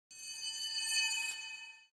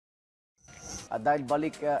dahil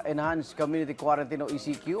balik enhanced community quarantine o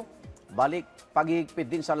ECQ. Balik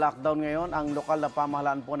paghihigpit din sa lockdown ngayon ang lokal na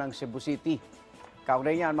pamahalaan po ng Cebu City.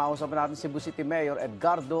 Kaugnay niyan, mausapan natin Cebu City Mayor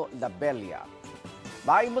Edgardo Labella.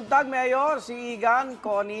 Maayong buntag, Mayor, si Igan,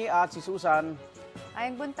 Connie at si Susan.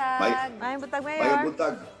 Maayong buntag. Maayong buntag, Mayor. Maayong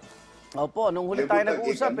buntag. Opo, nung huli tayo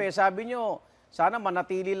nag-usap, sabi nyo, sana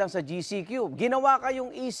manatili lang sa GCQ. Ginawa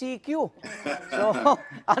kayong ECQ. So,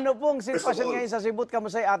 ano pong sitwasyon ngayon sa Cebu?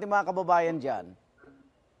 Kamusta ating mga kababayan dyan?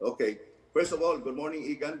 Okay. First of all, good morning,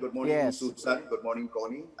 Igan. Good morning, Susan. Good morning,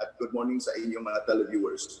 Connie. At good morning sa inyong mga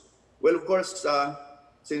televiewers. Well, of course,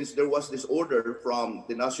 since there was this order from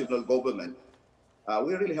the national government,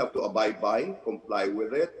 we really have to abide by, comply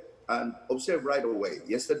with it, and observe right away.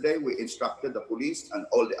 Yesterday, we instructed the police and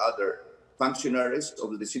all the other functionaries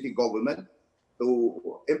of the city government to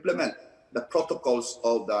implement the protocols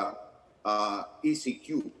of the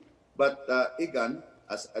ECQ. But, Igan,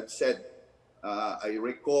 as I've said, I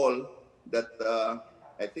recall that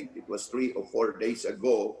I think it was 3 or 4 days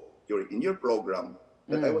ago in your program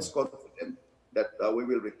that I was confident that we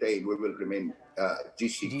will remain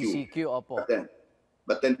GCQ. GCQ, opo.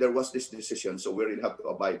 But then there was this decision, so we really have to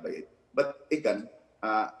abide by it. But again,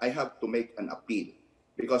 I have to make an appeal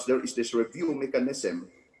because there is this review mechanism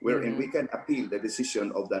wherein we can appeal the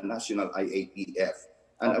decision of the national IATF,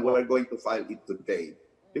 and we're going to file it today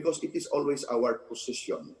because it is always our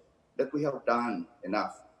position that we have done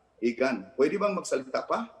enough. Igan, pwede bang magsalita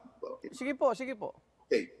pa? Okay. Sige po, sige po.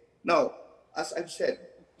 Okay. Now, as I've said,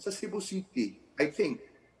 sa Cebu City, I think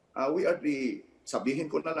we are sabihin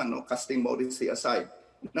ko na lang, no, casting modesty aside,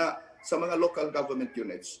 na sa mga local government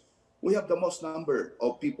units, we have the most number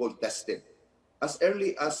of people tested. As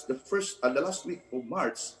early as the last week of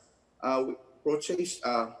March, we purchased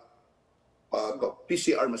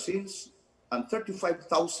PCR machines and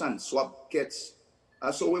 35,000 swab kits.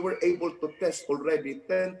 So we were able to test already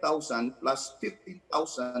 10,000 plus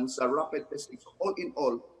 50,000 sa rapid testing. So all in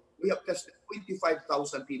all, we have tested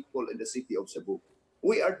 25,000 people in the city of Cebu.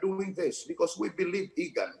 We are doing this because we believe,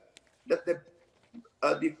 Igan, that the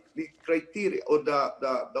criteria or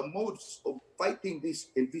the modes of fighting this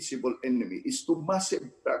invisible enemy is to massive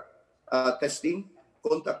testing,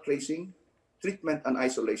 contact tracing, treatment, and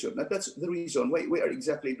isolation. And that's the reason why we are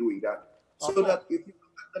exactly doing that. So that if you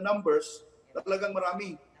look at the numbers, talagang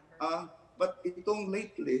marami. But itong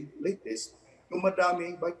latest, yung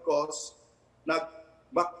madami because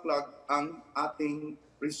nag-backlog ang ating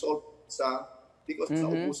result because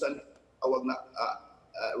naubusan tawag na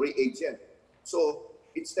reagent. So,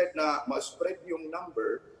 instead na ma-spread yung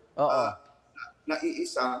number na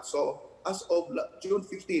iisa, so as of June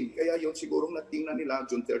 15, kaya yun sigurong natingnan nila,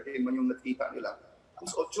 June 13 man yung nakita nila,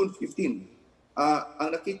 as of June 15,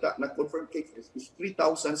 ang nakita, na-confirmed cases is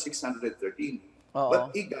 3,613.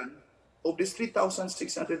 But Igan, of this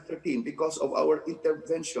 3,613, because of our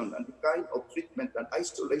intervention and the kind of treatment and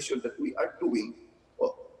isolation that we are doing,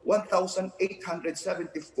 1,874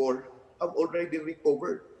 have already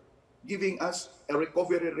recovered, giving us a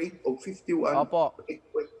recovery rate of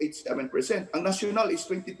 51.87%. Ang national is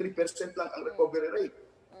 23% lang ang recovery rate.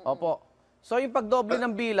 Opo. So yung pagdoble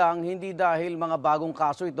ng bilang, hindi dahil mga bagong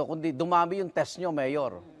kaso ito, kundi dumami yung test nyo,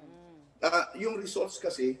 Mayor. Yung results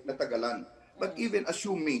kasi natagalan. But even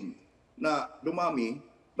assuming na dumami,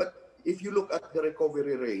 but if you look at the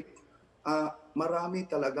recovery rate, marami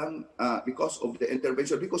talagang because of the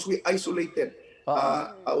intervention, because we isolated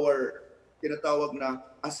our tinatawag na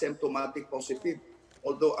asymptomatic positive.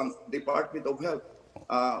 Although ang Department of Health,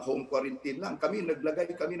 home quarantine lang,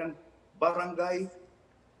 naglagay kami ng barangay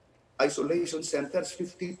isolation centers,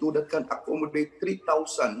 52 that can accommodate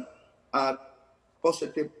 3,000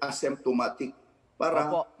 positive asymptomatic para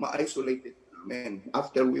ma-isolate it namin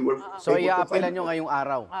after we were So i-apela nyo ngayong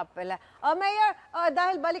araw? Apela. Mayor,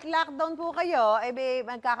 dahil balik lockdown po kayo,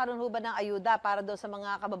 magkakaroon ho ba ng ayuda para doon sa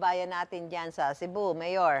mga kababayan natin dyan sa Cebu,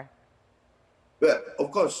 Mayor? Well, of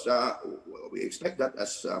course, we expect that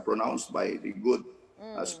as pronounced by the good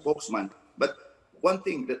spokesman. But one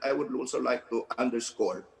thing that I would also like to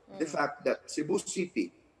underscore, the fact that Cebu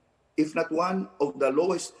City, if not one of the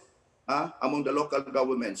lowest among the local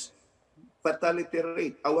governments,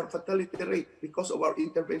 our fatality rate because of our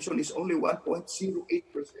intervention is only 1.08%.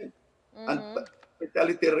 And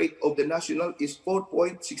fatality rate of the national is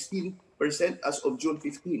 4.16% as of June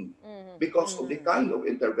 15 because of the kind of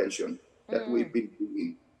intervention that we've been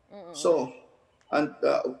doing. So, and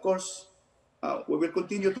of course, we will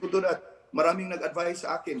continue to do that. Maraming nag-advise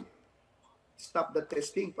sa akin, stop the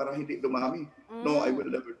testing para hindi dumami. No, I will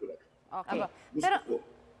never do that. Okay.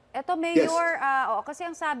 Eto, Mayor, kasi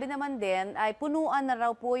ang sabi naman din ay punuan na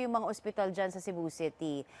raw po yung mga ospital dyan sa Cebu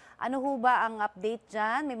City. Ano ho ba ang update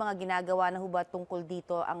dyan? May mga ginagawa na ho ba tungkol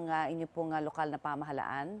dito ang inyo pong lokal na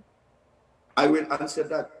pamahalaan? I will answer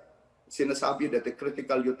that. Sinasabi that the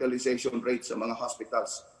critical utilization rate sa mga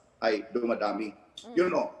hospitals ay dumadami.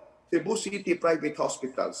 You know, Cebu City private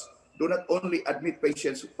hospitals do not only admit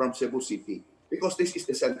patients from Cebu City because this is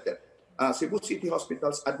the center. Cebu City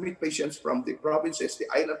hospitals admit patients from the provinces, the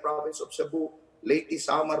island province of Cebu, Leyte,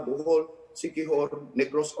 Samar, Bohol, Siquijor,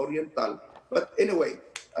 Negros Oriental. But anyway,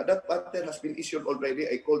 that pattern has been issued already.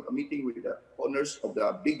 I called a meeting with the owners of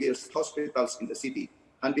the biggest hospitals in the city,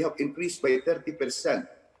 and we have increased by 30%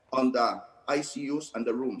 on the ICUs and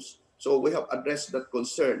the rooms. So we have addressed that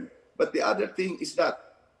concern. But the other thing is that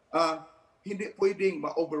hindi pwedeng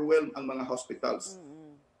ma-overwhelm ang mga hospitals.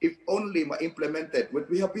 If only ma-implemented what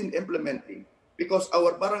we have been implementing, because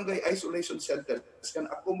our barangay isolation centers can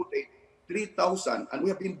accommodate 3,000, and we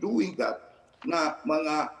have been doing that na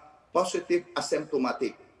mga positive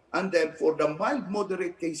asymptomatic. And then for the mild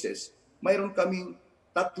moderate cases, mayroon kaming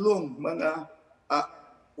 3 mga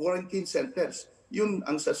quarantine centers. Yun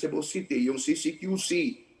ang sa Cebu City, yung CCQC,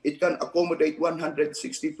 it can accommodate 160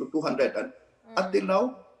 to 200. And until now,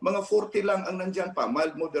 mga 40 lang ang nandyan pa,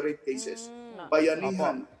 mild moderate cases.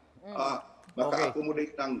 Bayanihan,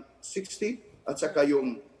 maka-accommodate ng 60, at saka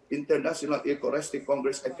yung International Eucharistic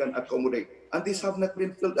Congress I can accommodate. And these have not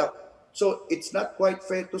been filled up. So it's not quite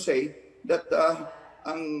fair to say that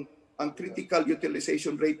ang critical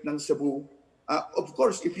utilization rate ng Cebu, of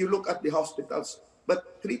course, if you look at the hospitals,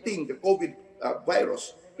 but treating the COVID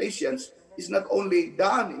virus patients is not only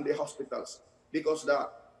done in the hospitals, because the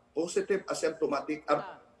positive asymptomatic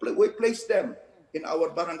we place them in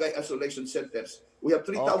our barangay isolation centers. We have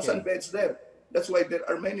 3,000 beds there. That's why there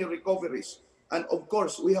are many recoveries. And of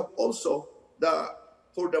course, we have also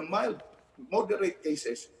for the mild, moderate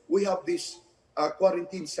cases, we have these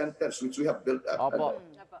quarantine centers which we have built up.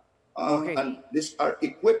 And these are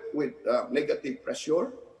equipped with negative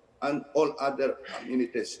pressure and all other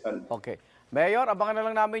amenities. Okay. Mayor, abangan na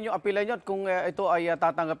lang namin yung apela nyo at kung ito ay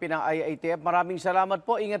tatanggapin ng IATF. Maraming salamat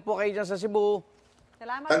po. Ingat po kayo dyan sa Cebu.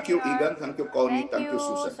 Salamat, Thank you, Mayor. Igan. Thank you, Connie. Thank you,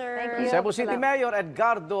 Susan. sir. Thank you. Cebu City Mayor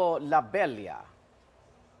Edgardo Labella.